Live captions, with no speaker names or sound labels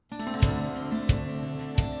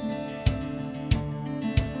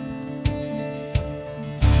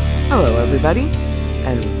Hello, everybody,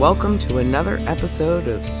 and welcome to another episode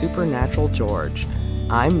of Supernatural George.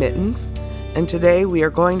 I'm Mittens, and today we are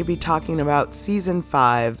going to be talking about Season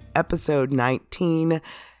 5, Episode 19,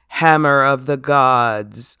 Hammer of the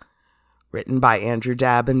Gods, written by Andrew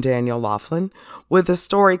Dabb and Daniel Laughlin, with a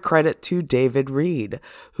story credit to David Reed,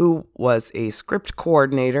 who was a script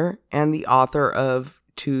coordinator and the author of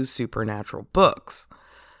 2 Supernatural books.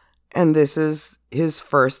 And this is his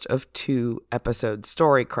first of 2 episode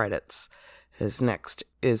story credits. His next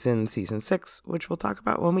is in Season 6, which we'll talk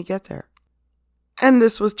about when we get there. And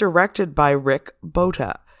this was directed by Rick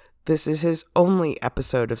Bota. This is his only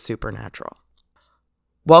episode of Supernatural.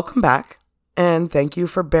 Welcome back, and thank you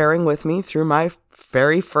for bearing with me through my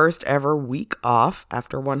very first ever week off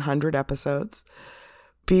after 100 episodes.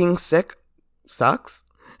 Being sick sucks.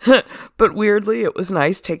 But weirdly, it was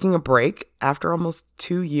nice taking a break after almost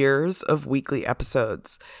 2 years of weekly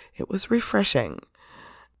episodes. It was refreshing.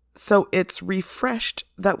 So it's refreshed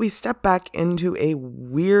that we step back into a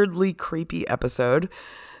weirdly creepy episode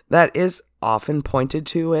that is often pointed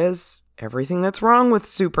to as everything that's wrong with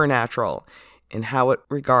Supernatural and how it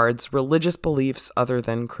regards religious beliefs other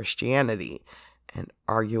than Christianity. And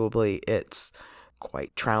arguably, it's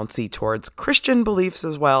quite trouncy towards Christian beliefs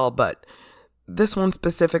as well, but this one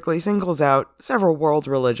specifically singles out several world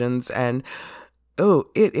religions, and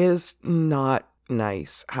it is not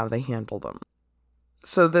nice how they handle them.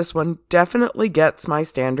 So this one definitely gets my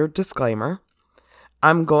standard disclaimer.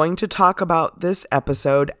 I'm going to talk about this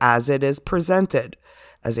episode as it is presented,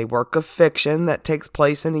 as a work of fiction that takes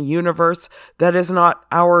place in a universe that is not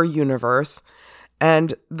our universe,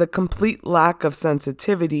 and the complete lack of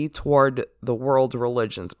sensitivity toward the world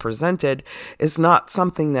religions presented is not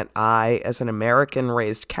something that I, as an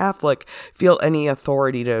American-raised Catholic, feel any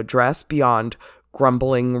authority to address beyond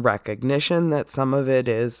grumbling recognition that some of it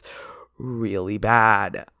is really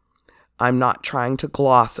bad. I'm not trying to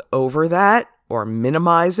gloss over that or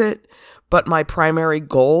minimize it, but my primary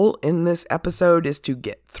goal in this episode is to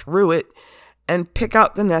get through it and pick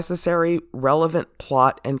out the necessary relevant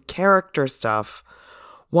plot and character stuff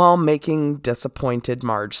while making disappointed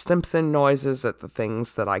Marge Simpson noises at the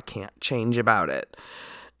things that I can't change about it.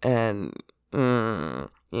 And,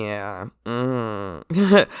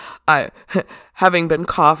 having been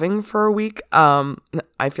coughing for a week,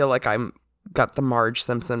 I feel like I'm got the Marge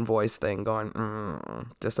Simpson voice thing going,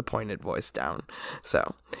 disappointed voice down.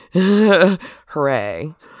 So,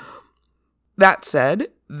 hooray. That said,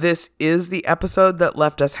 this is the episode that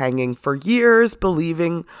left us hanging for years,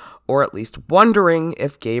 believing, or at least wondering,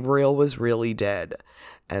 if Gabriel was really dead.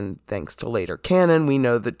 And thanks to later canon, we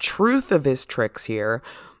know the truth of his tricks here,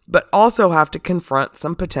 but also have to confront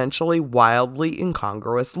some potentially wildly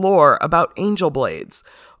incongruous lore about angel blades,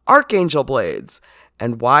 archangel blades,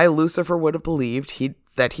 and why Lucifer would have believed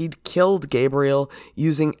that he'd killed Gabriel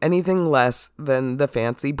using anything less than the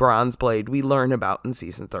fancy bronze blade we learn about in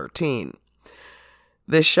Season 13.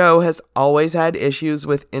 This show has always had issues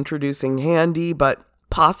with introducing handy but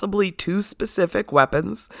possibly too specific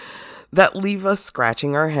weapons that leave us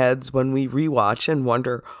scratching our heads when we rewatch and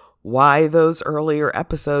wonder why those earlier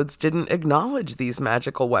episodes didn't acknowledge these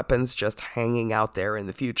magical weapons just hanging out there in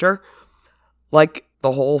the future. Like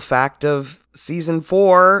the whole fact of Season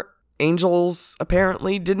 4, angels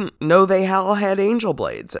apparently didn't know they all had angel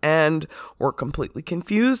blades and were completely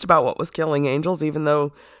confused about what was killing angels, even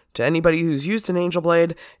though to anybody who's used an angel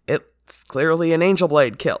blade, it's clearly an angel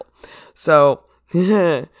blade kill. So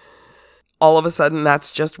all of a sudden,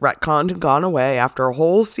 that's just retconned and gone away after a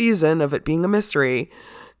whole season of it being a mystery,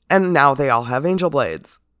 and now they all have angel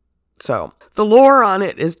blades. So the lore on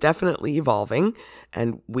it is definitely evolving,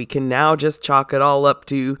 and we can now just chalk it all up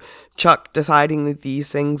to Chuck deciding that these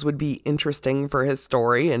things would be interesting for his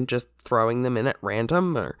story and just throwing them in at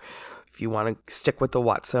random, or if you want to stick with the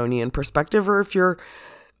Watsonian perspective, or if you're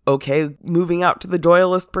okay moving out to the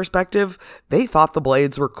Doyleist perspective, they thought the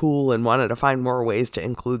blades were cool and wanted to find more ways to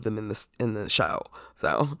include them in the show.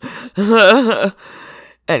 So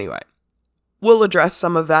anyway, we'll address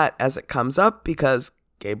some of that as it comes up, because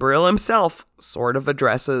Gabriel himself sort of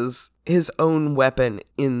addresses his own weapon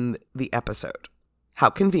in the episode. How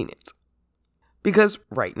convenient. Because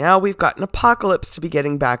right now we've got an apocalypse to be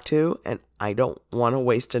getting back to, and I don't want to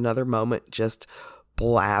waste another moment just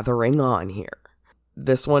blathering on here.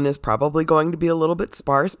 This one is probably going to be a little bit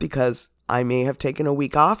sparse because I may have taken a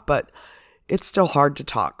week off, but it's still hard to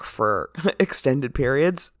talk for extended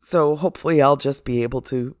periods, so hopefully I'll just be able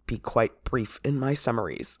to be quite brief in my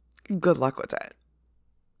summaries. Good luck with that.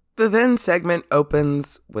 The then segment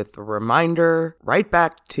opens with a reminder right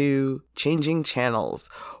back to changing channels,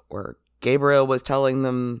 where Gabriel was telling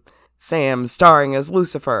them Sam starring as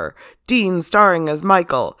Lucifer, Dean starring as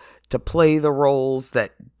Michael, to play the roles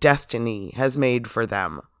that destiny has made for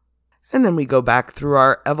them. And then we go back through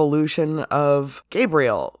our evolution of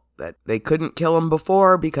Gabriel, that they couldn't kill him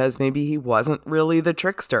before because maybe he wasn't really the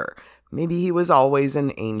trickster. Maybe he was always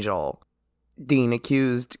an angel. Dean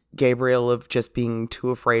accused Gabriel of just being too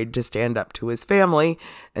afraid to stand up to his family,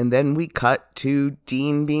 and then we cut to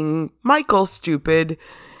Dean being Michael stupid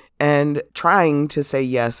and trying to say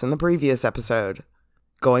yes in the previous episode,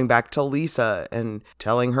 going back to Lisa and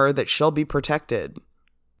telling her that she'll be protected.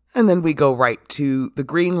 And then we go right to the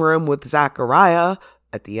green room with Zachariah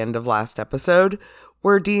at the end of last episode,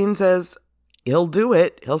 where Dean says he'll do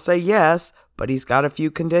it, he'll say yes, but he's got a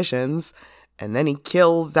few conditions, and then he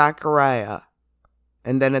kills Zachariah.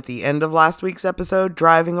 And then at the end of last week's episode,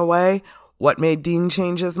 driving away, what made Dean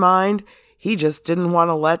change his mind? He just didn't want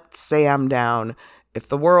to let Sam down. If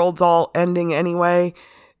the world's all ending anyway,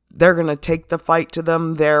 they're going to take the fight to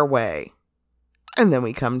them their way. And then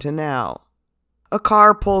we come to now. A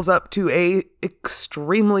car pulls up to a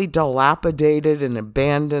extremely dilapidated and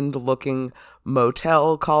abandoned looking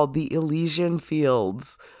motel called the Elysian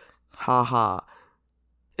Fields. Haha.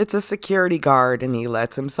 It's a security guard, and he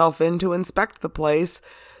lets himself in to inspect the place.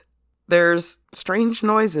 There's strange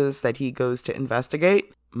noises that he goes to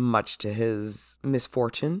investigate, much to his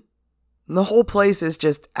misfortune. The whole place is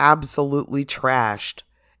just absolutely trashed,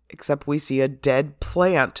 except we see a dead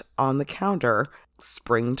plant on the counter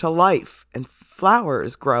spring to life, and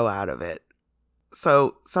flowers grow out of it.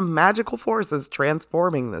 So, some magical force is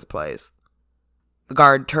transforming this place. The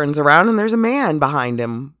guard turns around, and there's a man behind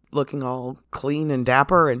him, looking all clean and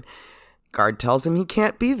dapper, and guard tells him he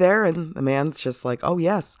can't be there, and the man's just like, oh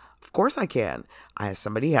yes, of course I can.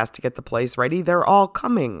 Somebody has to get the place ready, they're all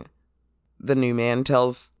coming. The new man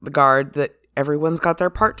tells the guard that everyone's got their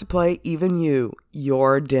part to play, even you,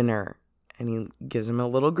 your dinner. And he gives him a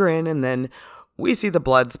little grin, and then we see the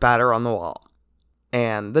blood spatter on the wall.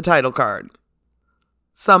 And the title card.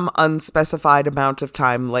 Some unspecified amount of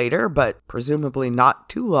time later, but presumably not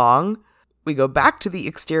too long, we go back to the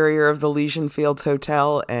exterior of the Elysian Fields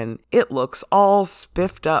Hotel, and it looks all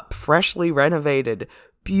spiffed up, freshly renovated,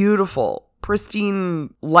 beautiful,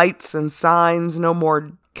 pristine lights and signs, no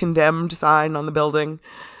more condemned sign on the building.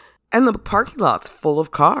 And the parking lot's full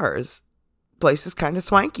of cars. Place is kind of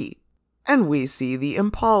swanky. And we see the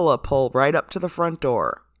Impala pull right up to the front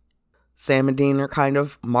door. Sam and Dean are kind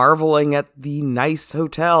of marveling at the nice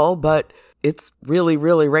hotel, but it's really,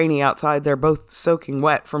 really rainy outside. They're both soaking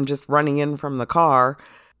wet from just running in from the car.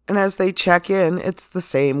 And as they check in, it's the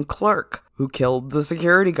same clerk who killed the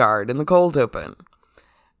security guard in the cold open.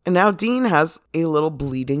 And now Dean has a little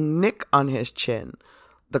bleeding nick on his chin.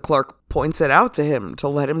 The clerk points it out to him to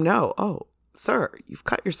let him know, oh, sir, you've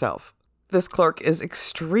cut yourself. This clerk is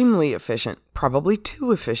extremely efficient, probably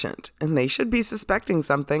too efficient, and they should be suspecting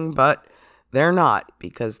something, but they're not,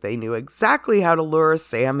 because they knew exactly how to lure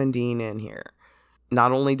Sam and Dean in here.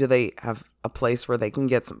 Not only do they have a place where they can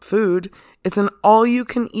get some food, it's an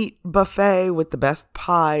all-you-can-eat buffet with the best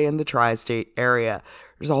pie in the tri-state area.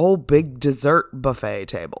 There's a whole big dessert buffet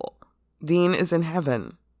table. Dean is in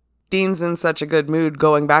heaven. Dean's in such a good mood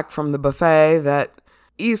going back from the buffet that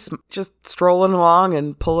he's just strolling along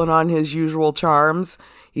and pulling on his usual charms.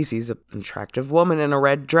 He sees an attractive woman in a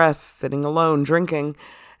red dress sitting alone drinking,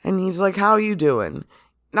 and he's like, how you doing?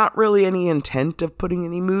 Not really any intent of putting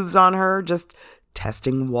any moves on her, just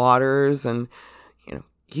testing waters, and,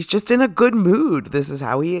 he's just in a good mood. This is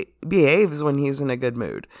how he behaves when he's in a good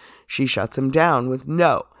mood. She shuts him down with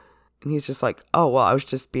no. And he's just like, oh, well, I was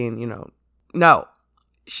just being, no.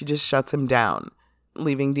 She just shuts him down,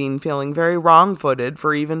 leaving Dean feeling very wrong-footed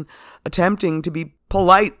for even attempting to be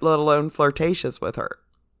polite, let alone flirtatious with her.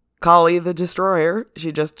 Kali the Destroyer,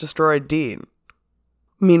 she just destroyed Dean.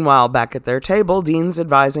 Meanwhile, back at their table, Dean's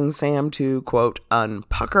advising Sam to, quote,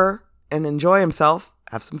 unpucker and enjoy himself,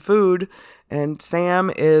 have some food, and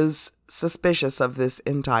Sam is suspicious of this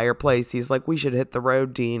entire place. He's like, we should hit the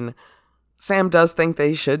road, Dean. Sam does think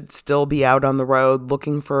they should still be out on the road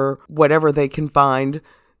looking for whatever they can find.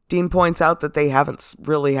 Dean points out that they haven't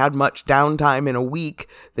really had much downtime in a week.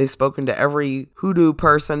 They've spoken to every hoodoo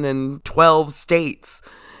person in 12 states.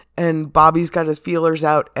 And Bobby's got his feelers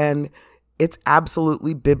out, and it's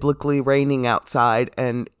absolutely biblically raining outside.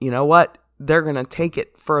 And you know what? They're going to take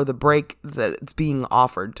it for the break that it's being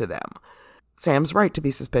offered to them. Sam's right to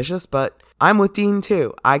be suspicious, but I'm with Dean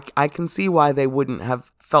too. I can see why they wouldn't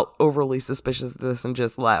have felt overly suspicious of this and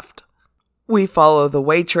just left. We follow the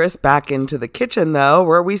waitress back into the kitchen, though,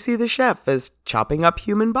 where we see the chef is chopping up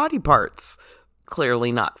human body parts.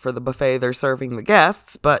 Clearly not for the buffet they're serving the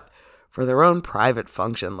guests, but for their own private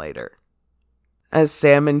function later. As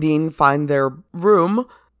Sam and Dean find their room,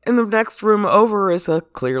 in the next room over is a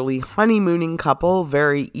clearly honeymooning couple,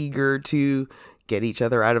 very eager to get each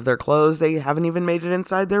other out of their clothes. They haven't even made it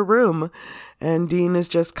inside their room. And Dean is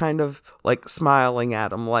just kind of like smiling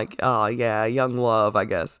at him like, oh yeah, young love, I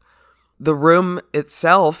guess. The room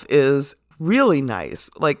itself is really nice,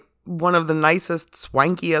 like one of the nicest,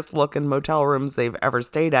 swankiest looking motel rooms they've ever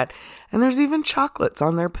stayed at. And there's even chocolates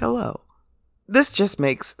on their pillow. This just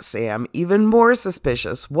makes Sam even more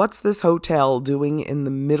suspicious. What's this hotel doing in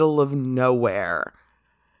the middle of nowhere?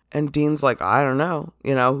 And Dean's like, I don't know.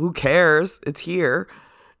 Who cares? It's here.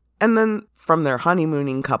 And then from their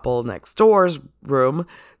honeymooning couple next door's room,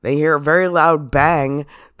 they hear a very loud bang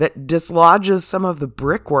that dislodges some of the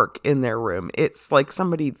brickwork in their room. It's like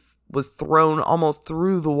somebody was thrown almost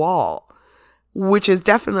through the wall, which is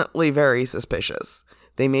definitely very suspicious.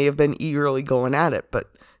 They may have been eagerly going at it, but,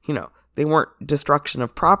 they weren't destruction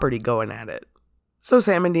of property going at it. So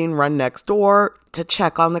Sam and Dean run next door to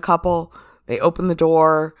check on the couple. They open the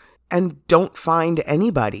door and don't find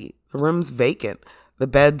anybody. The room's vacant. The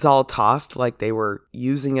bed's all tossed like they were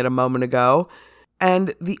using it a moment ago.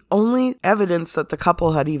 And the only evidence that the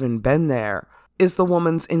couple had even been there is the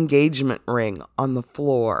woman's engagement ring on the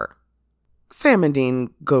floor. Sam and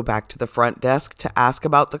Dean go back to the front desk to ask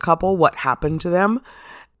about the couple, what happened to them.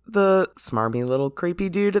 The smarmy little creepy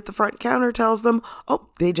dude at the front counter tells them, oh,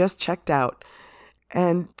 they just checked out.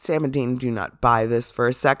 And Sam and Dean do not buy this for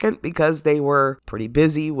a second because they were pretty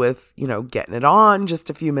busy with, getting it on just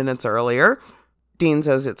a few minutes earlier. Dean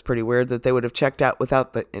says it's pretty weird that they would have checked out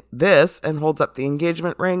without this and holds up the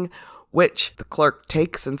engagement ring, which the clerk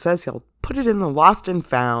takes and says he'll put it in the lost and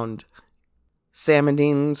found. Sam and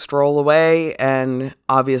Dean stroll away, and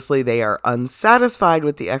obviously they are unsatisfied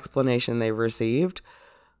with the explanation they've received.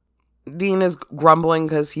 Dean is grumbling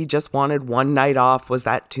because he just wanted one night off. Was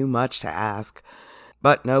that too much to ask?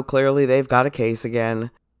 But no, clearly they've got a case again.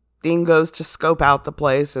 Dean goes to scope out the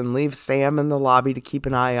place and leaves Sam in the lobby to keep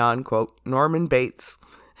an eye on, quote, Norman Bates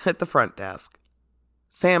at the front desk.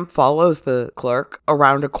 Sam follows the clerk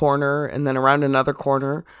around a corner and then around another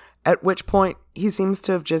corner, at which point he seems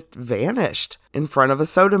to have just vanished in front of a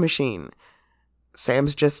soda machine.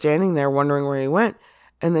 Sam's just standing there wondering where he went,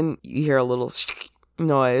 and then you hear a little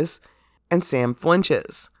noise, and Sam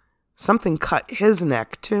flinches. Something cut his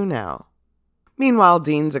neck too now. Meanwhile,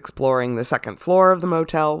 Dean's exploring the second floor of the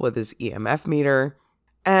motel with his EMF meter,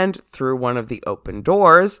 and through one of the open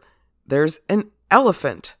doors, there's an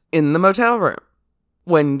elephant in the motel room.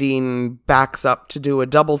 When Dean backs up to do a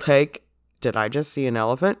double take, did I just see an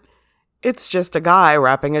elephant? It's just a guy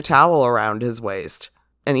wrapping a towel around his waist,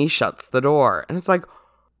 and he shuts the door. And it's like,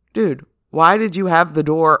 dude, why did you have the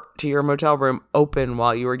door to your motel room open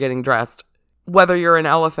while you were getting dressed, whether you're an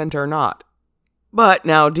elephant or not? But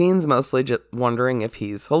now Dean's mostly just wondering if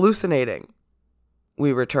he's hallucinating.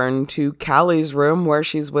 We return to Callie's room where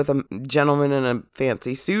she's with a gentleman in a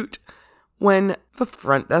fancy suit when the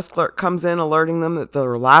front desk clerk comes in alerting them that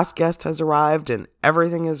their last guest has arrived and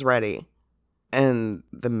everything is ready. And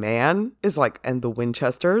the man is like, and the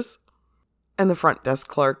Winchesters? And the front desk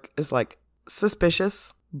clerk is like,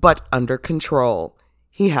 suspicious, but under control.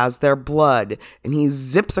 He has their blood, and he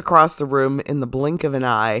zips across the room in the blink of an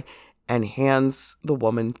eye and hands the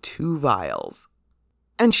woman 2 vials.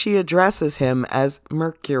 And she addresses him as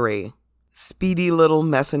Mercury, speedy little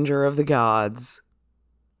messenger of the gods.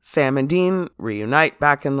 Sam and Dean reunite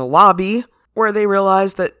back in the lobby, where they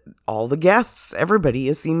realize that all the guests,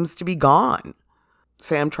 everybody seems to be gone.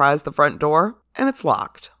 Sam tries the front door, and it's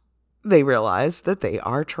locked. They realize that they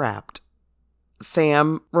are trapped.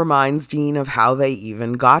 Sam reminds Dean of how they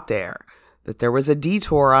even got there, that there was a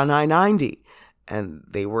detour on I-90, and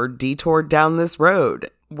they were detoured down this road,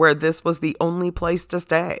 where this was the only place to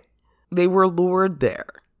stay. They were lured there.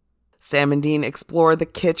 Sam and Dean explore the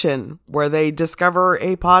kitchen, where they discover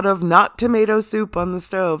a pot of not tomato soup on the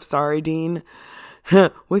stove, sorry Dean,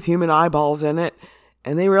 with human eyeballs in it,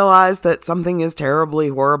 and they realize that something is terribly,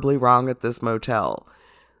 horribly wrong at this motel.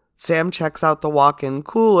 Sam checks out the walk-in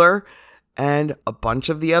cooler, and a bunch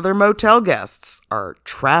of the other motel guests are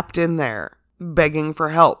trapped in there, begging for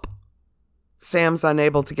help. Sam's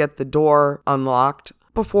unable to get the door unlocked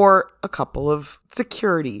before a couple of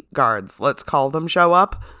security guards, let's call them, show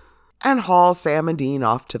up and haul Sam and Dean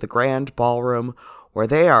off to the grand ballroom, where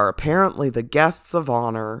they are apparently the guests of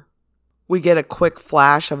honor. We get a quick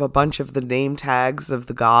flash of a bunch of the name tags of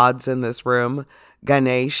the gods in this room.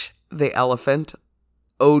 Ganesh, the elephant,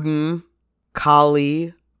 Odin,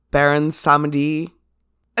 Kali, Baron Samedi.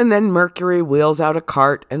 And then Mercury wheels out a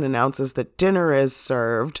cart and announces that dinner is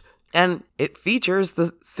served. And it features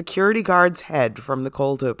the security guard's head from the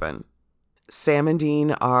cold open. Sam and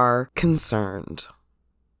Dean are concerned.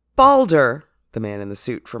 Balder, the man in the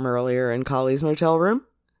suit from earlier in Collie's motel room,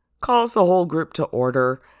 calls the whole group to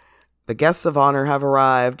order. The guests of honor have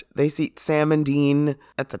arrived. They seat Sam and Dean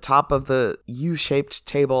at the top of the U-shaped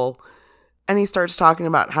table, and he starts talking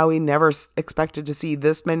about how he never expected to see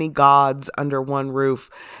this many gods under one roof.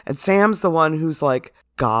 And Sam's the one who's like,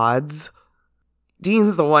 gods?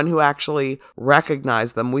 Dean's the one who actually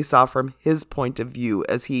recognized them. We saw from his point of view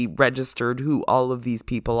as he registered who all of these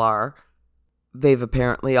people are. They've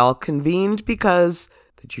apparently all convened because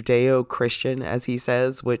the Judeo-Christian, as he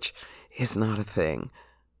says, which is not a thing.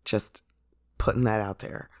 Just putting that out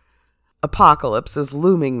there. Apocalypse is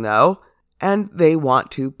looming, though, and they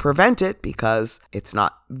want to prevent it because it's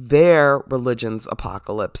not their religion's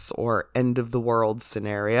apocalypse or end of the world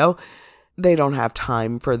scenario. They don't have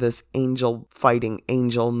time for this angel fighting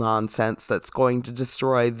angel nonsense that's going to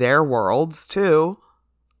destroy their worlds, too.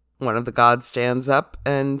 One of the gods stands up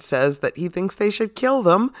and says that he thinks they should kill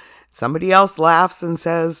them. Somebody else laughs and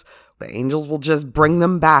says the angels will just bring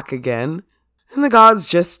them back again. And the gods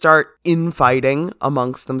just start infighting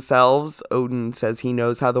amongst themselves. Odin says he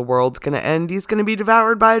knows how the world's going to end. He's going to be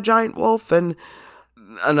devoured by a giant wolf. And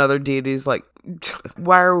another deity's like,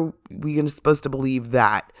 why are we supposed to believe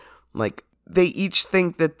that? Like, they each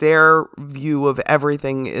think that their view of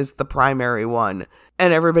everything is the primary one,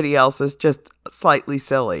 and everybody else is just slightly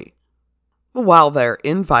silly. While they're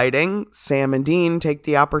infighting, Sam and Dean take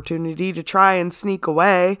the opportunity to try and sneak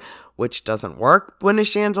away, which doesn't work when a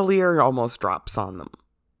chandelier almost drops on them.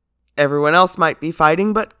 Everyone else might be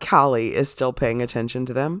fighting, but Kali is still paying attention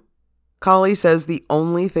to them. Kali says the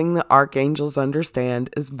only thing the archangels understand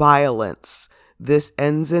is violence. This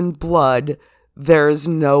ends in blood. There's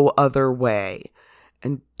no other way.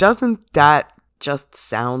 And doesn't that just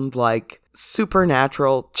sound like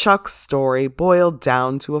supernatural Chuck's story boiled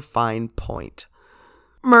down to a fine point?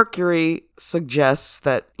 Mercury suggests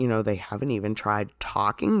that, they haven't even tried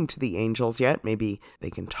talking to the angels yet. Maybe they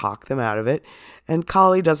can talk them out of it. And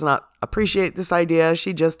Kali does not appreciate this idea.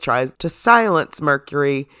 She just tries to silence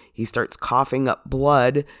Mercury. He starts coughing up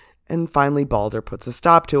blood. And finally, Balder puts a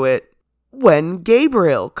stop to it when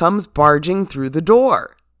Gabriel comes barging through the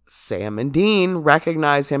door. Sam and Dean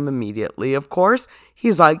recognize him immediately, of course.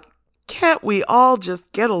 He's like, can't we all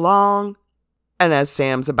just get along? And as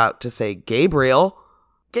Sam's about to say Gabriel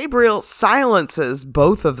silences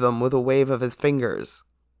both of them with a wave of his fingers.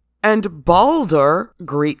 And Balder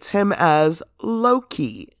greets him as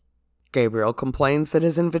Loki. Gabriel complains that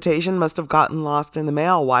his invitation must have gotten lost in the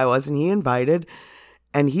mail. Why wasn't he invited?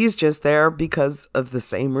 And he's just there because of the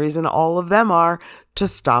same reason all of them are, to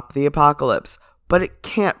stop the apocalypse. But it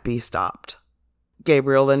can't be stopped.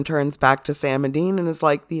 Gabriel then turns back to Sam and Dean and is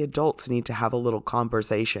like, the adults need to have a little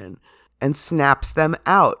conversation, and snaps them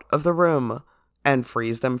out of the room and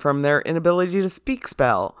frees them from their inability to speak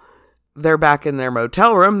spell. They're back in their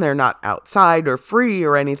motel room. They're not outside or free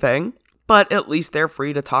or anything, but at least they're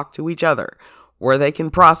free to talk to each other, where they can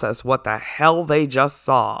process what the hell they just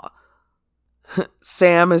saw.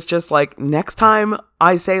 Sam is just like, next time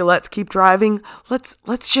I say let's keep driving, let's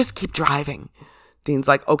just keep driving. Dean's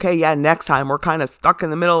like, okay, yeah, next time. We're kind of stuck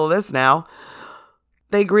in the middle of this now.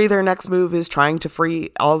 They agree their next move is trying to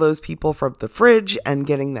free all those people from the fridge and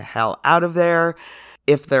getting the hell out of there,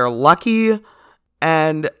 if they're lucky.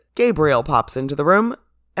 And Gabriel pops into the room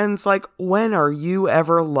and it's like, when are you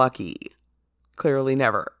ever lucky? Clearly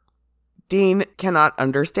never. Dean cannot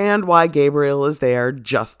understand why Gabriel is there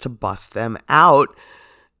just to bust them out.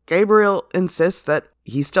 Gabriel insists that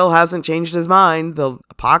he still hasn't changed his mind. The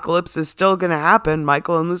apocalypse is still going to happen.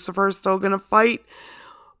 Michael and Lucifer are still going to fight.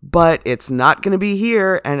 But it's not going to be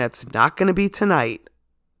here, and it's not going to be tonight.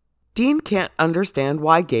 Dean can't understand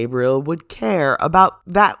why Gabriel would care about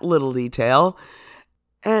that little detail.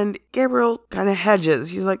 And Gabriel kind of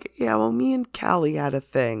hedges. He's like, yeah, well, me and Kali had a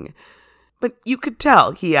thing. But you could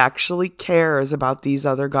tell he actually cares about these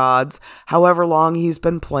other gods. However long he's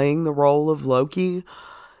been playing the role of Loki,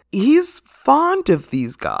 he's fond of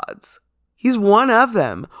these gods. He's one of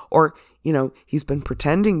them. Or, he's been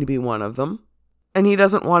pretending to be one of them. And he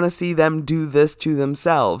doesn't want to see them do this to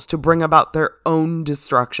themselves, to bring about their own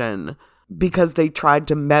destruction, because they tried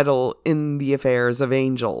to meddle in the affairs of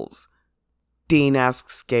angels. Dean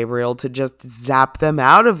asks Gabriel to just zap them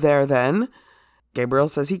out of there then. Gabriel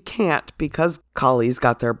says he can't because Kali's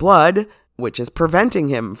got their blood, which is preventing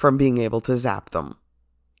him from being able to zap them.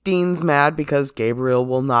 Dean's mad because Gabriel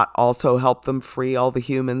will not also help them free all the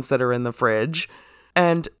humans that are in the fridge,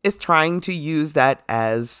 and is trying to use that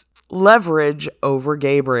as leverage over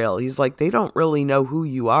Gabriel. He's like, they don't really know who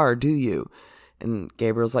you are, do you? And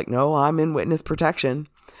Gabriel's like, no, I'm in witness protection.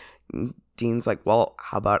 And Dean's like, well,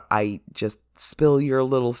 how about I just spill your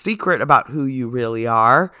little secret about who you really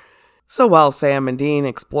are? So while Sam and Dean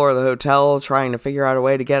explore the hotel, trying to figure out a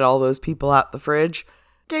way to get all those people out the fridge,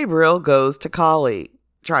 Gabriel goes to Kali,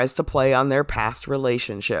 tries to play on their past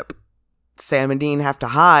relationship. Sam and Dean have to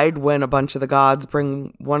hide when a bunch of the gods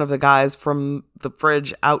bring one of the guys from the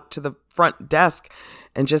fridge out to the front desk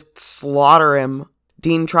and just slaughter him.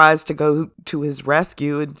 Dean tries to go to his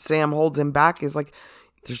rescue and Sam holds him back. He's like,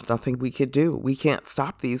 there's nothing we could do. We can't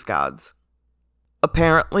stop these gods.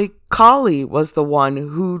 Apparently, Kali was the one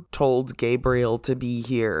who told Gabriel to be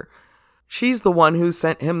here. She's the one who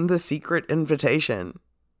sent him the secret invitation.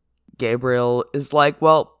 Gabriel is like,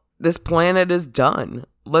 well, this planet is done.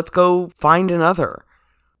 Let's go find another.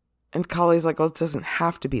 And Kali's like, well, it doesn't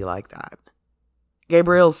have to be like that.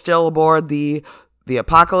 Gabriel's still aboard the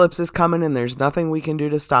apocalypse is coming and there's nothing we can do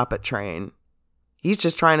to stop it train. He's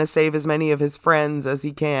just trying to save as many of his friends as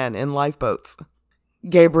he can in lifeboats.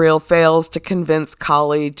 Gabriel fails to convince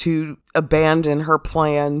Kali to abandon her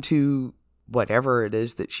plan to whatever it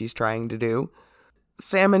is that she's trying to do.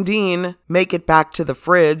 Sam and Dean make it back to the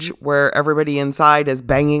fridge where everybody inside is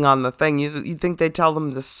banging on the thing. You'd think they'd tell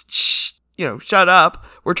them to shut up.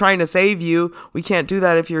 We're trying to save you. We can't do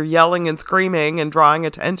that if you're yelling and screaming and drawing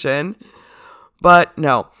attention. But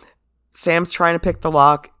no, Sam's trying to pick the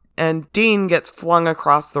lock and Dean gets flung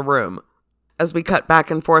across the room. As we cut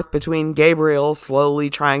back and forth between Gabriel slowly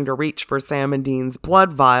trying to reach for Sam and Dean's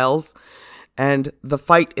blood vials and the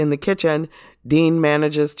fight in the kitchen, Dean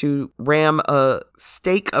manages to ram a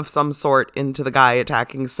stake of some sort into the guy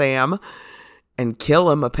attacking Sam and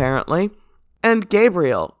kill him, apparently. And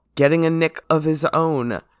Gabriel getting a nick of his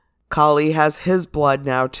own. Kali has his blood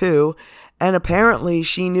now, too, and apparently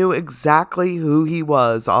she knew exactly who he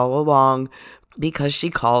was all along because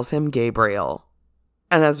she calls him Gabriel.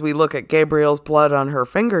 And as we look at Gabriel's blood on her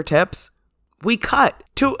fingertips, we cut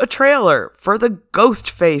to a trailer for the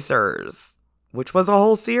Ghostfacers, which was a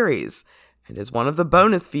whole series and is one of the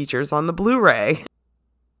bonus features on the Blu-ray.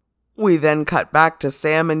 We then cut back to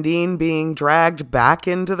Sam and Dean being dragged back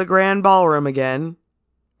into the Grand Ballroom again.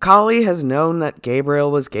 Kali has known that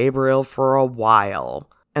Gabriel was Gabriel for a while,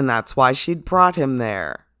 and that's why she'd brought him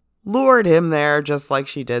there. Lured him there just like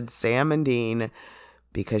she did Sam and Dean,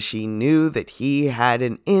 because she knew that he had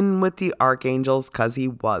an in with the Archangels because he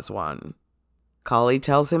was one. Kali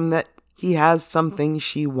tells him that he has something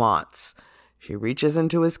she wants. She reaches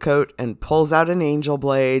into his coat and pulls out an angel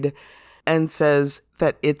blade and says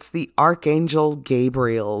that it's the Archangel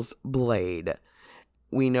Gabriel's blade.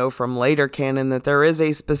 We know from later canon that there is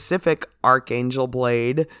a specific Archangel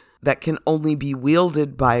blade that can only be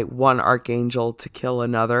wielded by one Archangel to kill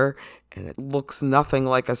another, and it looks nothing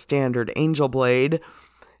like a standard angel blade.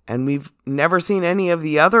 And we've never seen any of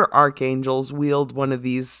the other archangels wield one of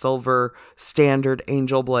these silver standard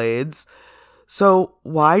angel blades. So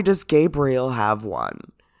why does Gabriel have one?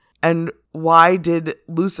 And why did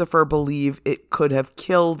Lucifer believe it could have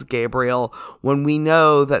killed Gabriel when we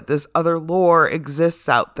know that this other lore exists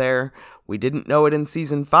out there? We didn't know it in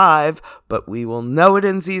season 5, but we will know it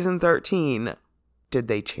in season 13. Did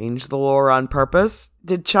they change the lore on purpose?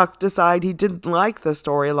 Did Chuck decide he didn't like the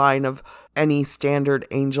storyline of any standard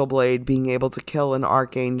angel blade being able to kill an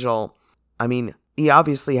archangel? I mean, he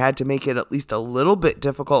obviously had to make it at least a little bit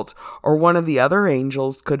difficult, or one of the other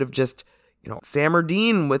angels could have just, Sam or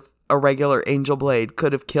Dean with a regular angel blade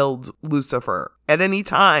could have killed Lucifer at any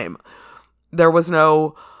time. There was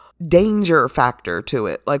no danger factor to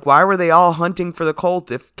it. Like, why were they all hunting for the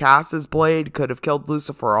cult if Cass's blade could have killed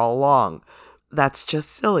Lucifer all along? That's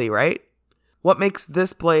just silly, right? What makes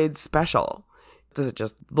this blade special? Does it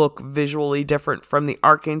just look visually different from the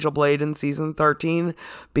Archangel blade in season 13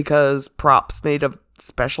 because props made a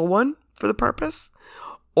special one for the purpose?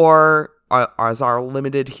 Or is our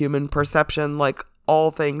limited human perception, like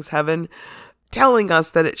all things heaven, telling us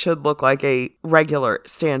that it should look like a regular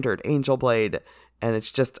standard angel blade and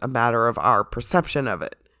it's just a matter of our perception of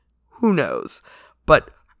it? Who knows? But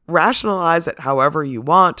rationalize it however you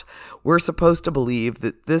want. We're supposed to believe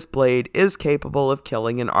that this blade is capable of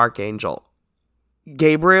killing an archangel.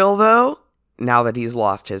 Gabriel, though, now that he's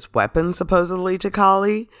lost his weapon supposedly to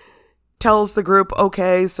Kali, tells the group,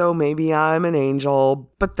 okay, so maybe I'm an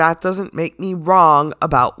angel, but that doesn't make me wrong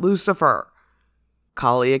about Lucifer.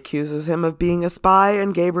 Kali accuses him of being a spy,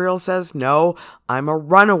 and Gabriel says, no, I'm a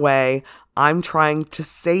runaway. I'm trying to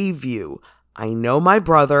save you. I know my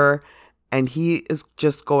brother, and he is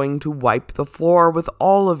just going to wipe the floor with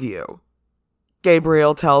all of you.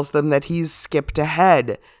 Gabriel tells them that he's skipped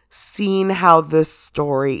ahead, seen how this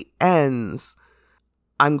story ends,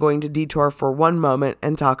 I'm going to detour for one moment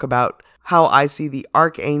and talk about how I see the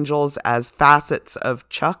archangels as facets of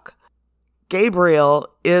Chuck. Gabriel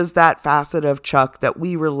is that facet of Chuck that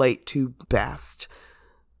we relate to best.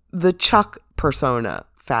 The Chuck persona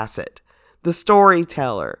facet, the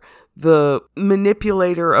storyteller, the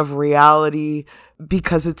manipulator of reality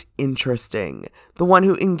because it's interesting, the one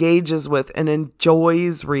who engages with and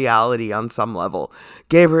enjoys reality on some level.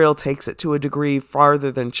 Gabriel takes it to a degree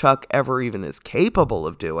farther than Chuck ever even is capable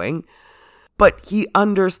of doing, but he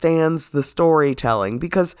understands the storytelling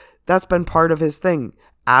because that's been part of his thing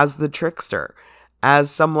as the trickster,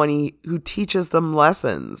 as someone who teaches them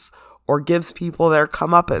lessons or gives people their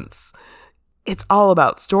comeuppance. It's all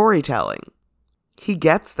about storytelling. He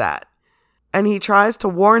gets that. And he tries to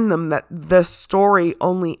warn them that the story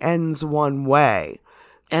only ends one way.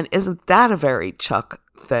 And isn't that a very Chuck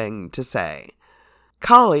thing to say?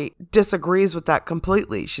 Kali disagrees with that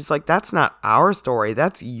completely. She's like, that's not our story.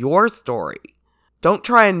 That's your story. Don't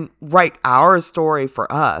try and write our story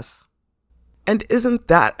for us. And isn't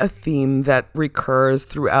that a theme that recurs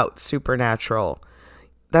throughout Supernatural?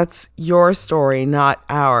 That's your story, not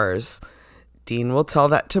ours. Dean will tell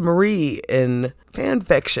that to Marie in fan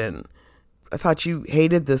fiction. I thought you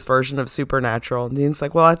hated this version of Supernatural. And Dean's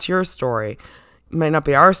like, well, that's your story. It might not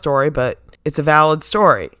be our story, but it's a valid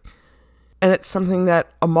story. And it's something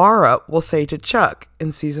that Amara will say to Chuck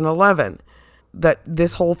in season 11, that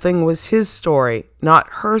this whole thing was his story, not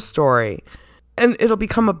her story. And it'll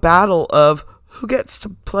become a battle of who gets to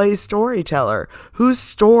play storyteller. Whose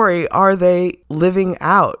story are they living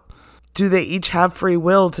out? Do they each have free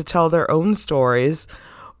will to tell their own stories?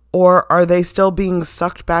 Or are they still being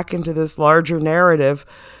sucked back into this larger narrative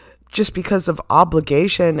just because of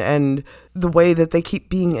obligation and the way that they keep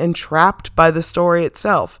being entrapped by the story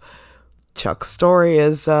itself? Chuck's story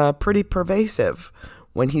is pretty pervasive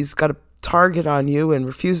when he's got a target on you and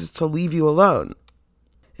refuses to leave you alone.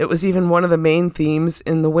 It was even one of the main themes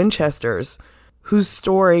in the Winchesters. Whose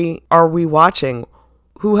story are we watching?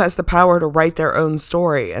 Who has the power to write their own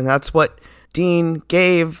story? And that's what Dean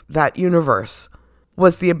gave that universe,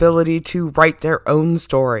 was the ability to write their own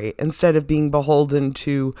story instead of being beholden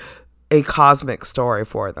to a cosmic story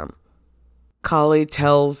for them. Kali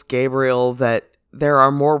tells Gabriel that there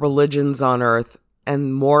are more religions on Earth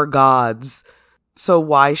and more gods, so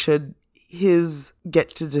why should his get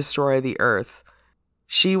to destroy the Earth?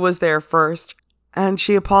 She was there first, and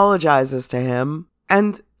she apologizes to him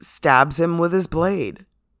and stabs him with his blade.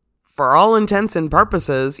 For all intents and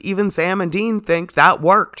purposes, even Sam and Dean think that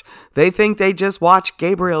worked. They think they just watched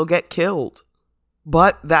Gabriel get killed.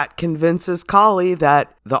 But that convinces Kali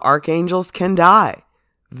that the archangels can die.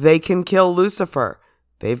 They can kill Lucifer.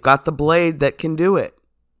 They've got the blade that can do it.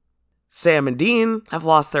 Sam and Dean have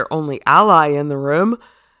lost their only ally in the room,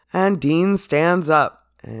 and Dean stands up,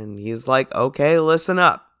 and he's like, okay, listen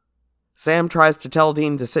up. Sam tries to tell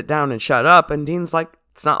Dean to sit down and shut up, and Dean's like,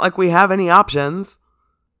 it's not like we have any options.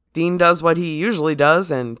 Dean does what he usually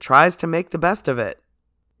does and tries to make the best of it.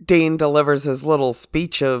 Dean delivers his little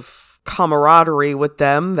speech of camaraderie with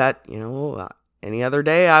them that, any other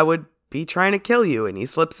day I would be trying to kill you, and he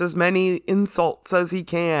slips as many insults as he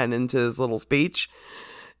can into his little speech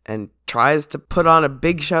and tries to put on a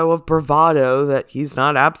big show of bravado that he's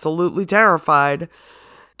not absolutely terrified.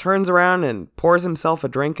 Turns around and pours himself a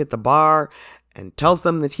drink at the bar and tells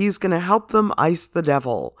them that he's going to help them ice the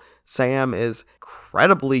devil. Sam is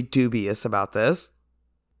incredibly dubious about this.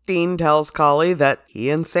 Dean tells Kali that he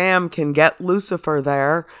and Sam can get Lucifer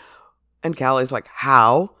there, and Kali's like,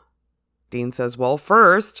 how? Dean says, well,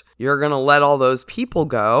 first, you're going to let all those people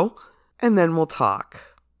go, and then we'll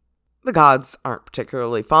talk. The gods aren't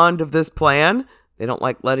particularly fond of this plan. They don't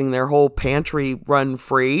like letting their whole pantry run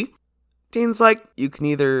free. Dean's like, you can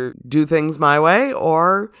either do things my way,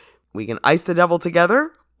 or we can ice the devil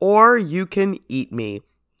together, or you can eat me.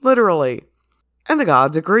 Literally. And the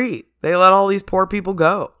gods agree. They let all these poor people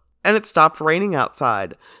go. And it stopped raining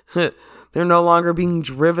outside. They're no longer being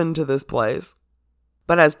driven to this place.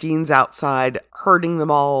 But as Dean's outside herding them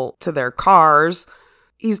all to their cars,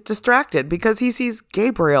 he's distracted because he sees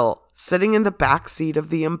Gabriel sitting in the back seat of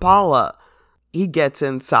the Impala. He gets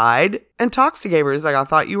inside and talks to Gabriel. He's like, I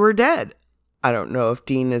thought you were dead. I don't know if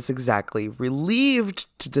Dean is exactly relieved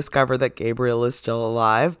to discover that Gabriel is still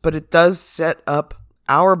alive, but it does set up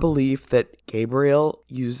our belief that Gabriel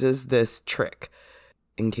uses this trick.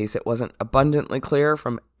 In case it wasn't abundantly clear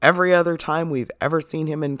from every other time we've ever seen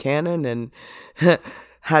him in canon and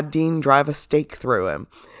had Dean drive a stake through him,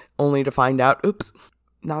 only to find out, oops,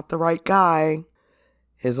 not the right guy.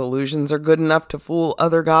 His illusions are good enough to fool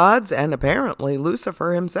other gods and apparently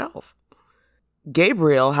Lucifer himself.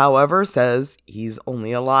 Gabriel, however, says he's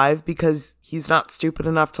only alive because he's not stupid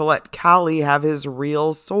enough to let Kali have his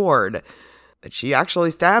real sword. That she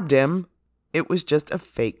actually stabbed him. It was just a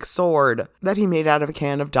fake sword that he made out of a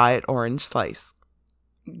can of Diet Orange Slice.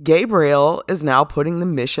 Gabriel is now putting the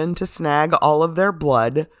mission to snag all of their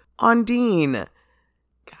blood on Dean.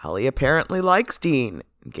 Kali apparently likes Dean.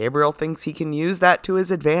 Gabriel thinks he can use that to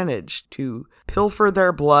his advantage, to pilfer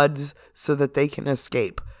their bloods so that they can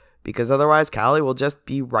escape, because otherwise Kali will just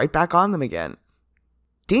be right back on them again.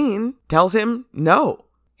 Dean tells him, no,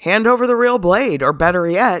 hand over the real blade, or better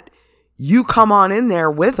yet, you come on in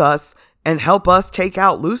there with us and help us take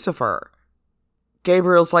out Lucifer.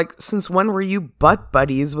 Gabriel's like, since when were you butt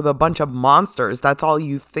buddies with a bunch of monsters? That's all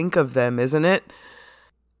you think of them, isn't it?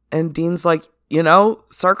 And Dean's like,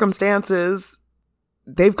 circumstances,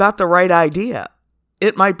 they've got the right idea.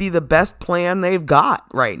 It might be the best plan they've got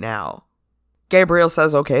right now. Gabriel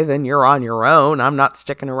says, okay, then you're on your own. I'm not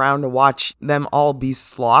sticking around to watch them all be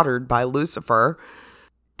slaughtered by Lucifer.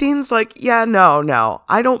 Dean's like, yeah, no,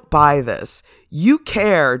 I don't buy this. You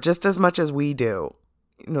care just as much as we do.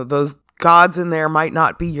 Those gods in there might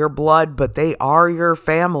not be your blood, but they are your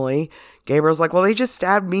family. Gabriel's like, well, they just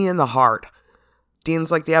stabbed me in the heart.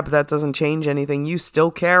 Dean's like, yeah, but that doesn't change anything. You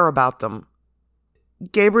still care about them.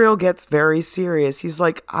 Gabriel gets very serious. He's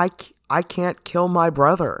like, I can't kill my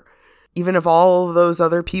brother. Even if all of those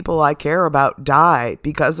other people I care about die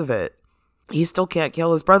because of it, he still can't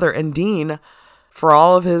kill his brother. And Dean, for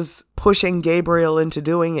all of his pushing Gabriel into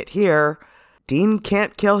doing it here, Dean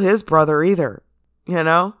can't kill his brother either,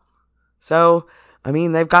 So,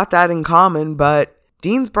 they've got that in common, but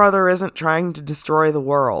Dean's brother isn't trying to destroy the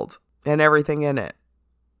world and everything in it.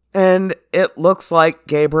 And it looks like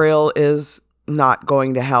Gabriel is not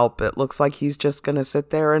going to help. It looks like he's just going to sit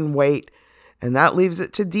there and wait. And that leaves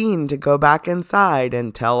it to Dean to go back inside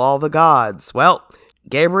and tell all the gods, well,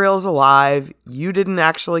 Gabriel's alive. You didn't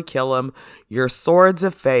actually kill him. Your sword's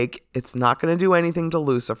a fake. It's not going to do anything to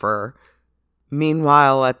Lucifer.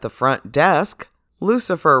 Meanwhile, at the front desk,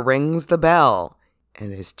 Lucifer rings the bell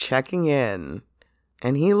and is checking in.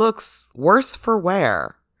 And he looks worse for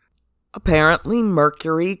wear. Apparently,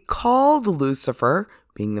 Mercury called Lucifer,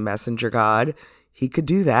 being the messenger god. He could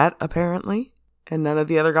do that, apparently. And none of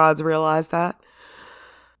the other gods realize that.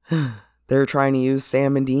 They're trying to use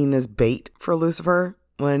Sam and Dean as bait for Lucifer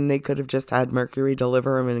when they could have just had Mercury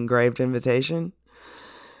deliver him an engraved invitation.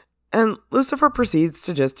 And Lucifer proceeds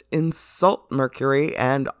to just insult Mercury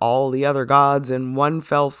and all the other gods in one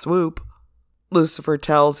fell swoop. Lucifer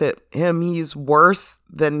tells him he's worse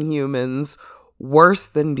than humans, worse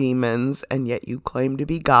than demons, and yet you claim to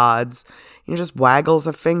be gods. He just waggles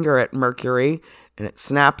a finger at Mercury, and it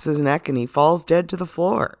snaps his neck, and he falls dead to the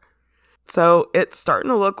floor. So it's starting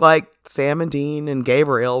to look like Sam and Dean and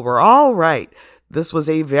Gabriel were all right. This was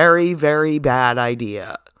a very, very bad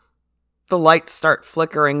idea. The lights start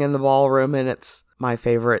flickering in the ballroom, and it's my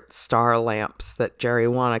favorite star lamps that Jerry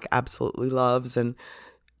Wannick absolutely loves, and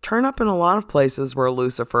turn up in a lot of places where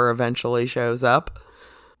Lucifer eventually shows up.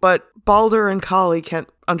 But Balder and Kali can't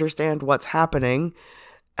understand what's happening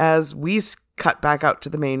as we cut back out to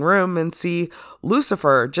the main room and see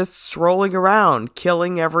Lucifer just strolling around,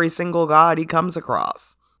 killing every single god he comes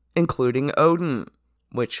across, including Odin,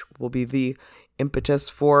 which will be the impetus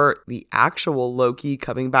for the actual Loki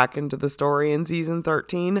coming back into the story in season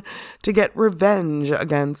 13 to get revenge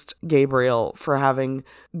against Gabriel for having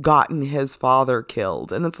gotten his father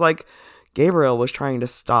killed. And it's like, Gabriel was trying to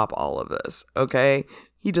stop all of this, okay?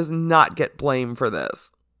 He does not get blamed for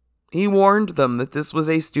this. He warned them that this was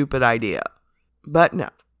a stupid idea. But no.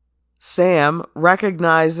 Sam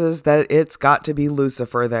recognizes that it's got to be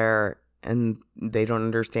Lucifer there, and they don't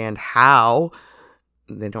understand how.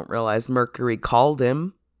 They don't realize Mercury called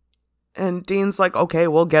him. And Dean's like, okay,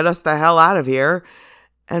 well, get us the hell out of here.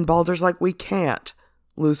 And Balder's like, we can't.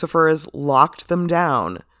 Lucifer has locked them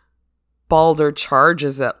down. Balder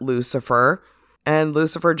charges at Lucifer, and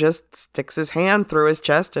Lucifer just sticks his hand through his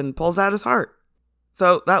chest and pulls out his heart.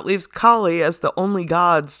 So that leaves Kali as the only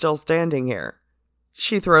god still standing here.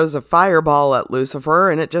 She throws a fireball at Lucifer,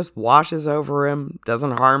 and it just washes over him,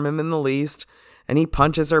 doesn't harm him in the least, and he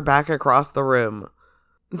punches her back across the room.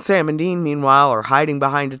 Sam and Dean, meanwhile, are hiding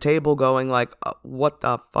behind a table going like, what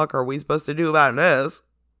the fuck are we supposed to do about this?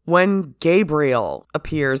 When Gabriel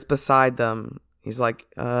appears beside them, he's like,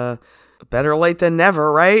 better late than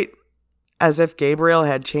never, right? As if Gabriel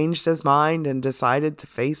had changed his mind and decided to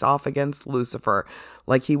face off against Lucifer,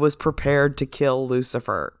 like he was prepared to kill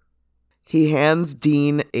Lucifer. He hands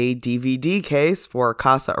Dean a DVD case for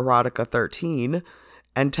Casa Erotica 13,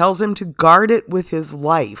 and tells him to guard it with his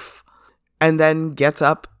life, and then gets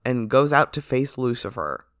up and goes out to face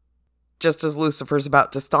Lucifer. Just as Lucifer's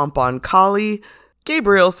about to stomp on Kali,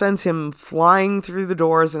 Gabriel sends him flying through the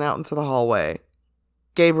doors and out into the hallway.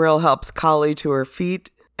 Gabriel helps Kali to her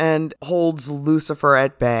feet and holds Lucifer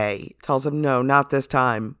at bay, tells him no, not this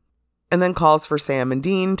time, and then calls for Sam and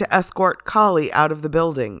Dean to escort Kali out of the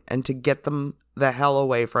building and to get them the hell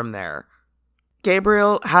away from there.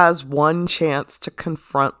 Gabriel has one chance to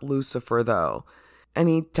confront Lucifer, though, and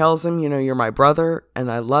he tells him, you're my brother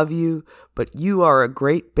and I love you, but you are a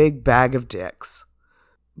great big bag of dicks.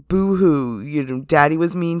 Boo-hoo, Daddy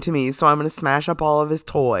was mean to me, so I'm going to smash up all of his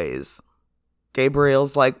toys.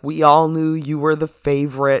 Gabriel's like, we all knew you were the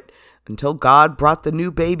favorite until God brought the new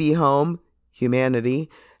baby home, humanity,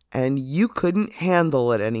 and you couldn't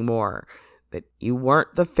handle it anymore, that you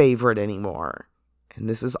weren't the favorite anymore. And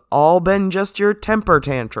this has all been just your temper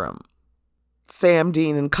tantrum. Sam,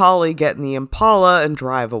 Dean, and Kali get in the Impala and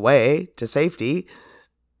drive away to safety.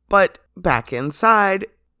 But back inside,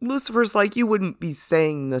 Lucifer's like, you wouldn't be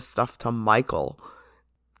saying this stuff to Michael.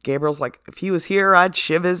 Gabriel's like, if he was here, I'd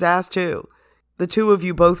shiv his ass too. The two of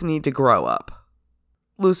you both need to grow up.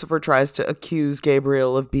 Lucifer tries to accuse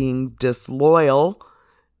Gabriel of being disloyal.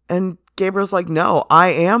 And Gabriel's like, no, I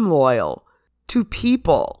am loyal. To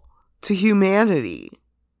people. To humanity.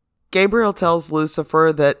 Gabriel tells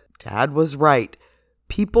Lucifer that Dad was right.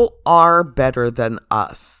 People are better than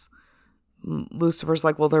us. Lucifer's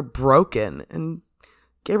like, well, they're broken. And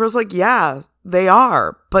Gabriel's like, yeah, they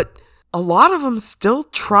are. But a lot of them still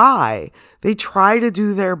try. They try to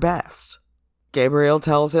do their best. Gabriel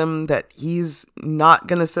tells him that he's not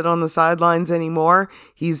going to sit on the sidelines anymore.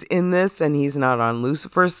 He's in this, and he's not on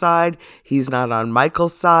Lucifer's side. He's not on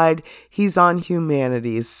Michael's side. He's on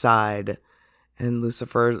humanity's side. And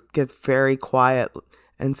Lucifer gets very quiet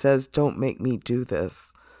and says, don't make me do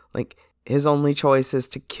this. Like, his only choice is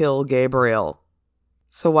to kill Gabriel.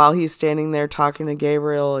 So while he's standing there talking to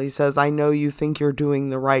Gabriel, he says, I know you think you're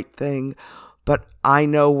doing the right thing, but I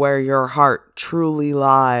know where your heart truly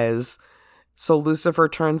lies. So Lucifer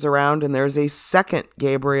turns around and there's a second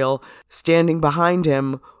Gabriel standing behind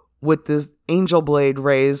him with this angel blade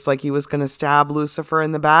raised like he was going to stab Lucifer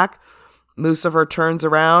in the back. Lucifer turns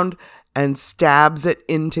around and stabs it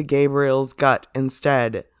into Gabriel's gut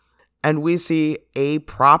instead. And we see a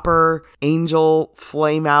proper angel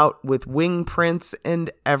flame out with wing prints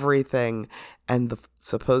and everything. And the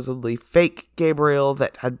supposedly fake Gabriel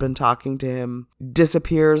that had been talking to him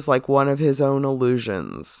disappears like one of his own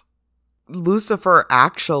illusions. Lucifer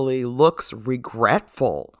actually looks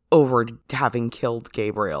regretful over having killed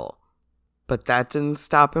Gabriel, but that didn't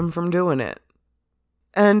stop him from doing it.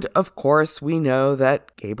 And of course, we know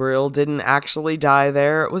that Gabriel didn't actually die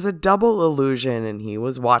there. It was a double illusion, and he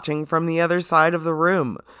was watching from the other side of the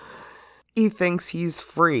room. He thinks he's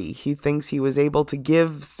free. He thinks he was able to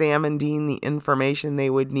give Sam and Dean the information they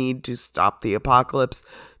would need to stop the apocalypse,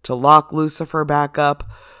 to lock Lucifer back up.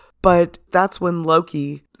 But that's when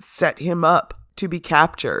Loki set him up to be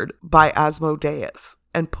captured by Asmodeus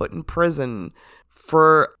and put in prison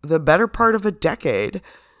for the better part of a decade,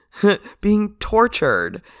 being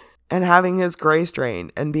tortured and having his grace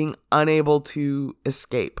drained and being unable to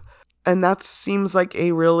escape. And that seems like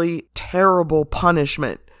a really terrible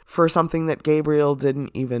punishment for something that Gabriel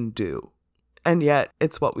didn't even do. And yet,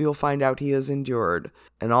 it's what we will find out he has endured.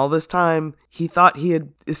 And all this time, he thought he had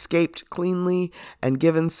escaped cleanly and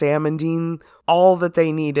given Sam and Dean all that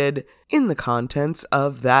they needed in the contents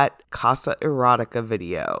of that Casa Erotica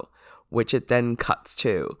video, which it then cuts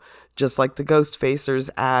to. Just like the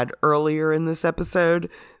Ghostfacers ad earlier in this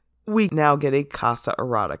episode, we now get a Casa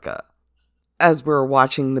Erotica. As we're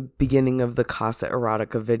watching the beginning of the Casa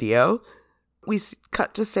Erotica video, we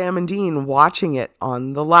cut to Sam and Dean watching it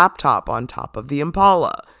on the laptop on top of the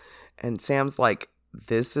Impala. And Sam's like,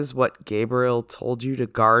 this is what Gabriel told you to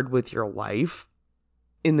guard with your life?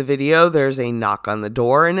 In the video, there's a knock on the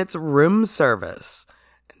door and it's room service.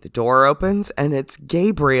 And the door opens and it's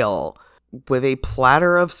Gabriel with a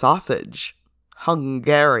platter of sausage.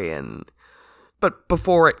 Hungarian. But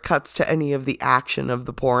before it cuts to any of the action of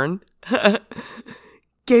the porn,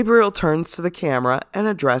 Gabriel turns to the camera and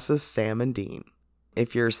addresses Sam and Dean.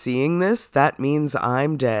 If you're seeing this, that means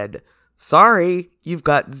I'm dead. Sorry, you've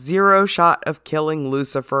got zero shot of killing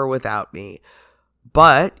Lucifer without me.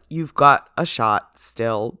 But you've got a shot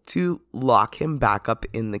still to lock him back up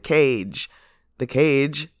in the cage. The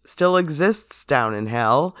cage still exists down in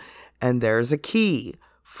hell, and there's a key.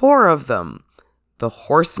 4 of them. The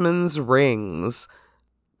Horseman's Rings.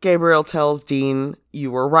 Gabriel tells Dean, you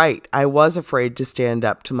were right. I was afraid to stand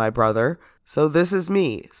up to my brother. So this is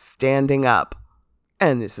me, standing up.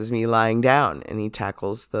 And this is me lying down. And he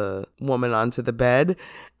tackles the woman onto the bed.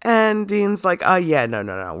 And Dean's like, yeah,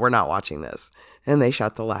 no, we're not watching this. And they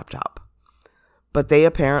shut the laptop. But they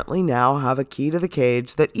apparently now have a key to the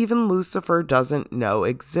cage that even Lucifer doesn't know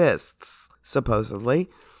exists, supposedly.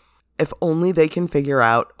 If only they can figure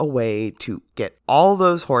out a way to get all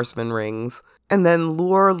those horseman rings and then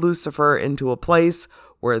lure Lucifer into a place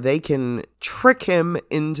where they can trick him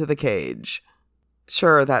into the cage.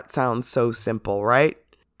 Sure, that sounds so simple, right?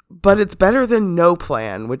 But it's better than no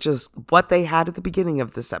plan, which is what they had at the beginning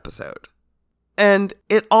of this episode. And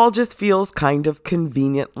it all just feels kind of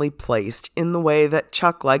conveniently placed in the way that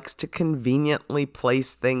Chuck likes to conveniently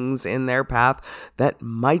place things in their path that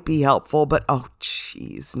might be helpful, but oh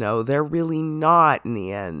jeez, no, they're really not in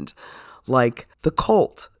the end. Like the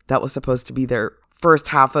Colt, that was supposed to be their first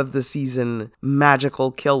half of the season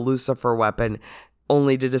magical kill Lucifer weapon,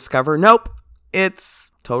 only to discover, nope,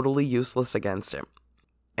 it's totally useless against him.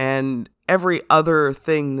 And every other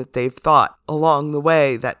thing that they've thought along the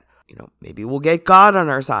way that, maybe we'll get God on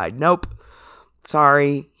our side. Nope.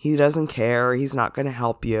 Sorry, he doesn't care. He's not going to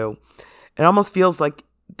help you. It almost feels like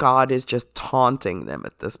God is just taunting them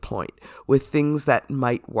at this point with things that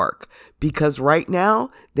might work. Because right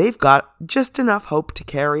now, they've got just enough hope to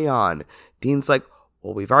carry on. Dean's like,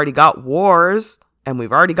 well, we've already got wars, and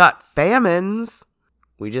we've already got famines.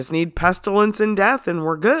 We just need pestilence and death, and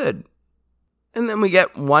we're good. And then we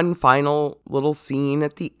get one final little scene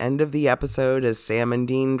at the end of the episode as Sam and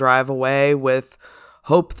Dean drive away with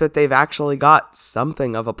hope that they've actually got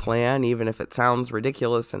something of a plan, even if it sounds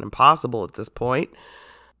ridiculous and impossible at this point.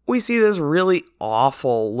 We see this really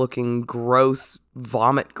awful looking, gross,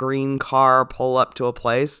 vomit green car pull up to a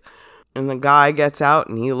place. And the guy gets out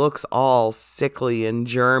and he looks all sickly and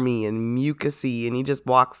germy and mucusy. And he just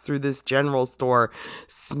walks through this general store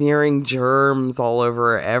smearing germs all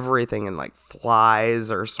over everything. And like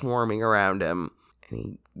flies are swarming around him. And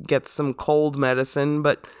he gets some cold medicine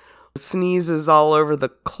but sneezes all over the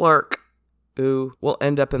clerk, who will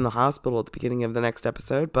end up in the hospital at the beginning of the next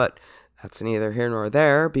episode. But that's neither here nor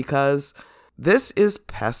there because this is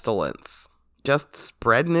pestilence. Just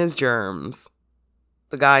spreading his germs.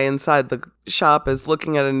 The guy inside the shop is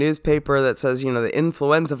looking at a newspaper that says, the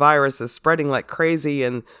influenza virus is spreading like crazy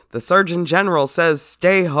and the Surgeon General says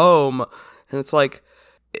stay home. And it's like,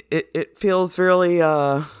 it feels really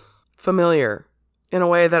familiar in a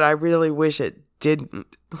way that I really wish it didn't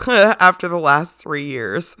after the last 3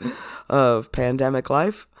 years of pandemic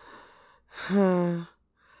life. The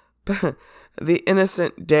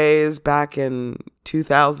innocent days back in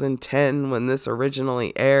 2010 when this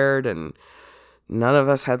originally aired and none of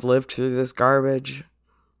us had lived through this garbage.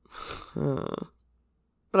 But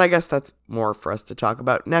I guess that's more for us to talk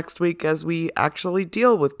about next week as we actually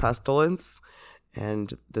deal with pestilence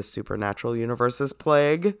and the supernatural universe's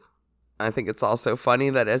plague. I think it's also funny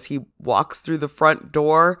that as he walks through the front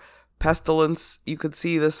door, pestilence, you could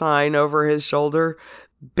see the sign over his shoulder,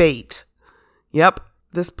 bait. Yep,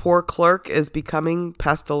 this poor clerk is becoming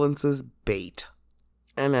pestilence's bait.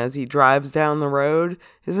 And as he drives down the road,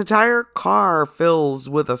 his entire car fills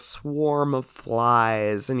with a swarm of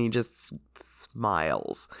flies, and he just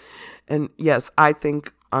smiles. And yes,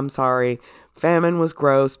 I'm sorry, famine was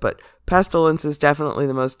gross, but pestilence is definitely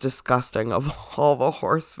the most disgusting of all the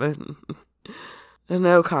horsemen. And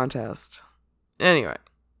no contest. Anyway,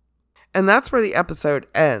 and that's where the episode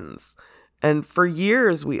ends. And for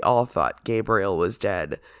years, we all thought Gabriel was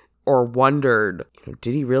dead. Or wondered,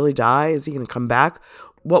 did he really die? Is he going to come back?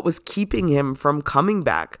 What was keeping him from coming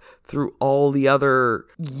back through all the other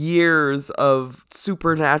years of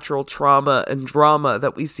supernatural trauma and drama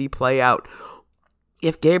that we see play out?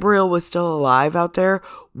 If Gabriel was still alive out there,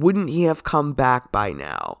 wouldn't he have come back by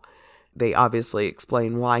now? They obviously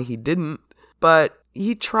explain why he didn't, but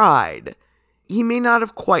he tried. He may not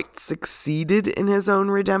have quite succeeded in his own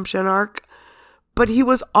redemption arc, but he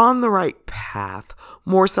was on the right path,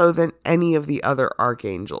 more so than any of the other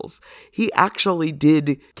archangels. He actually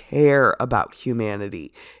did care about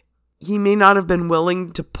humanity. He may not have been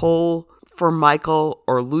willing to pull for Michael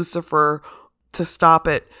or Lucifer to stop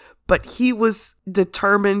it, but he was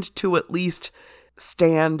determined to at least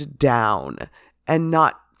stand down and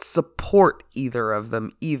not support either of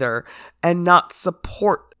them either, and not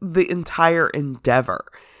support the entire endeavor.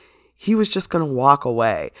 He was just going to walk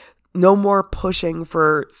away. No more pushing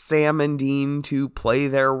for Sam and Dean to play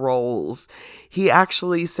their roles. He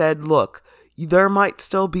actually said, look, there might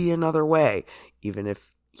still be another way, even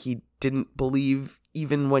if he didn't believe,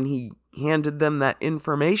 even when he handed them that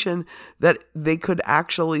information, that they could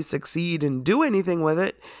actually succeed and do anything with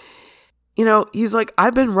it. he's like,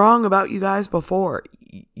 I've been wrong about you guys before.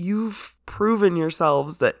 You've proven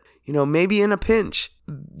yourselves that, maybe in a pinch,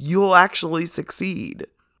 you'll actually succeed.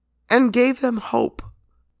 And gave them hope,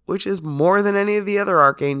 which is more than any of the other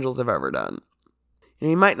archangels have ever done. And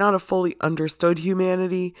he might not have fully understood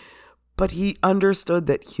humanity, but he understood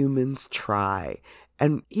that humans try.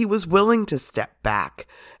 And he was willing to step back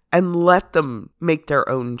and let them make their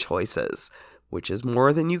own choices, which is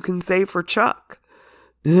more than you can say for Chuck.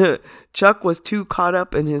 Chuck was too caught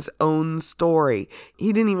up in his own story.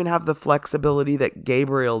 He didn't even have the flexibility that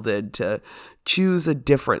Gabriel did to choose a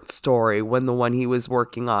different story when the one he was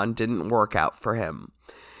working on didn't work out for him.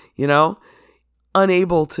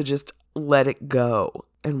 Unable to just let it go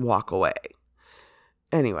and walk away.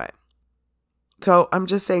 Anyway, so I'm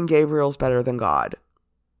just saying Gabriel's better than God.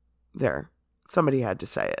 There, somebody had to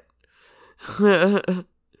say it.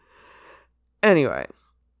 Anyway.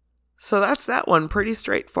 So that's that one pretty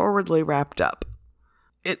straightforwardly wrapped up.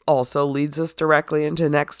 It also leads us directly into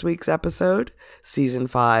next week's episode, Season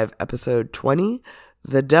 5, Episode 20,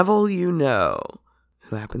 The Devil You Know,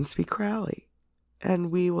 who happens to be Crowley. And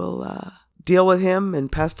we will deal with him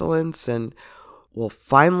and Pestilence, and we'll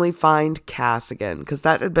finally find Cass again, because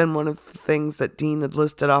that had been one of the things that Dean had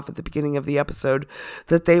listed off at the beginning of the episode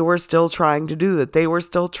that they were still trying to do, that they were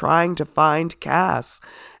still trying to find Cass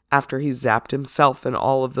after he zapped himself and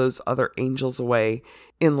all of those other angels away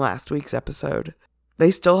in last week's episode.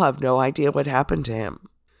 They still have no idea what happened to him.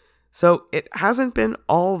 So it hasn't been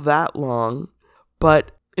all that long,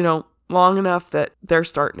 but, long enough that they're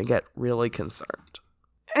starting to get really concerned.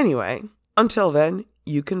 Anyway, until then,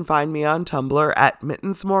 you can find me on Tumblr at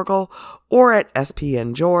Mittensmorgel or at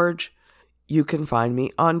SPNGeorge. You can find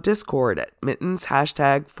me on Discord at Mittens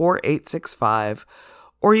 #4865,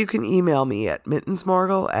 or you can email me at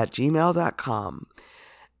mittensmorgel@gmail.com.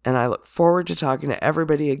 And I look forward to talking to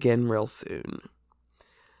everybody again real soon.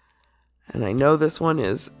 And I know this one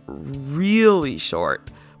is really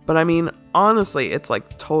short, but honestly, it's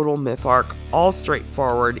like total myth arc, all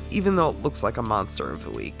straightforward, even though it looks like a monster of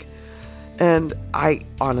the week. And I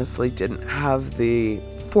honestly didn't have the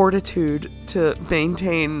fortitude to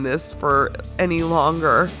maintain this for any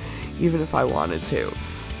longer, even if I wanted to.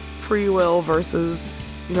 Free will versus,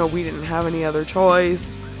 we didn't have any other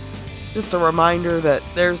choice. Just a reminder that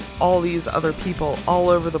there's all these other people all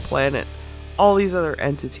over the planet, all these other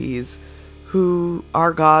entities who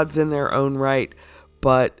are gods in their own right,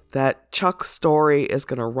 but that Chuck's story is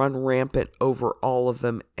going to run rampant over all of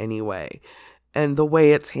them anyway. And the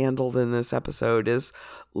way it's handled in this episode is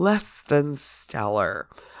less than stellar,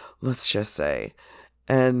 let's just say.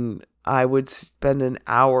 And I would spend an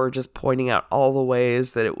hour just pointing out all the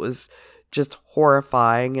ways that it was just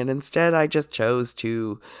horrifying, and instead I just chose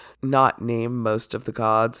to not name most of the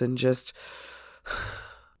gods and just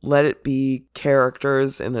let it be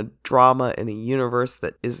characters in a drama in a universe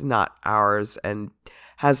that is not ours and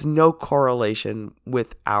has no correlation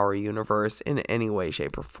with our universe in any way,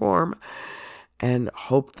 shape, or form, and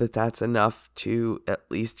hope that that's enough to at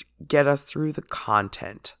least get us through the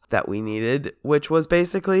content that we needed, which was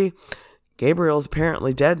basically Gabriel's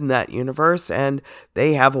apparently dead in that universe, and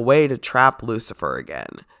they have a way to trap Lucifer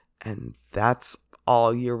again. And that's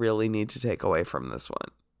all you really need to take away from this one.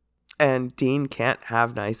 And Dean can't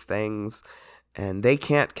have nice things, and they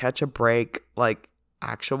can't catch a break, like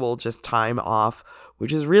actual just time off,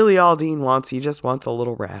 which is really all Dean wants. He just wants a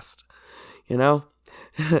little rest, and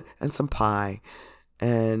some pie,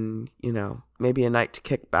 and, maybe a night to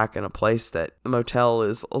kick back in a place that the motel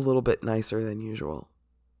is a little bit nicer than usual.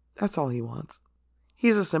 That's all he wants.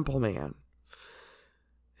 He's a simple man.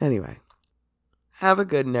 Anyway, have a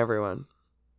good one, everyone.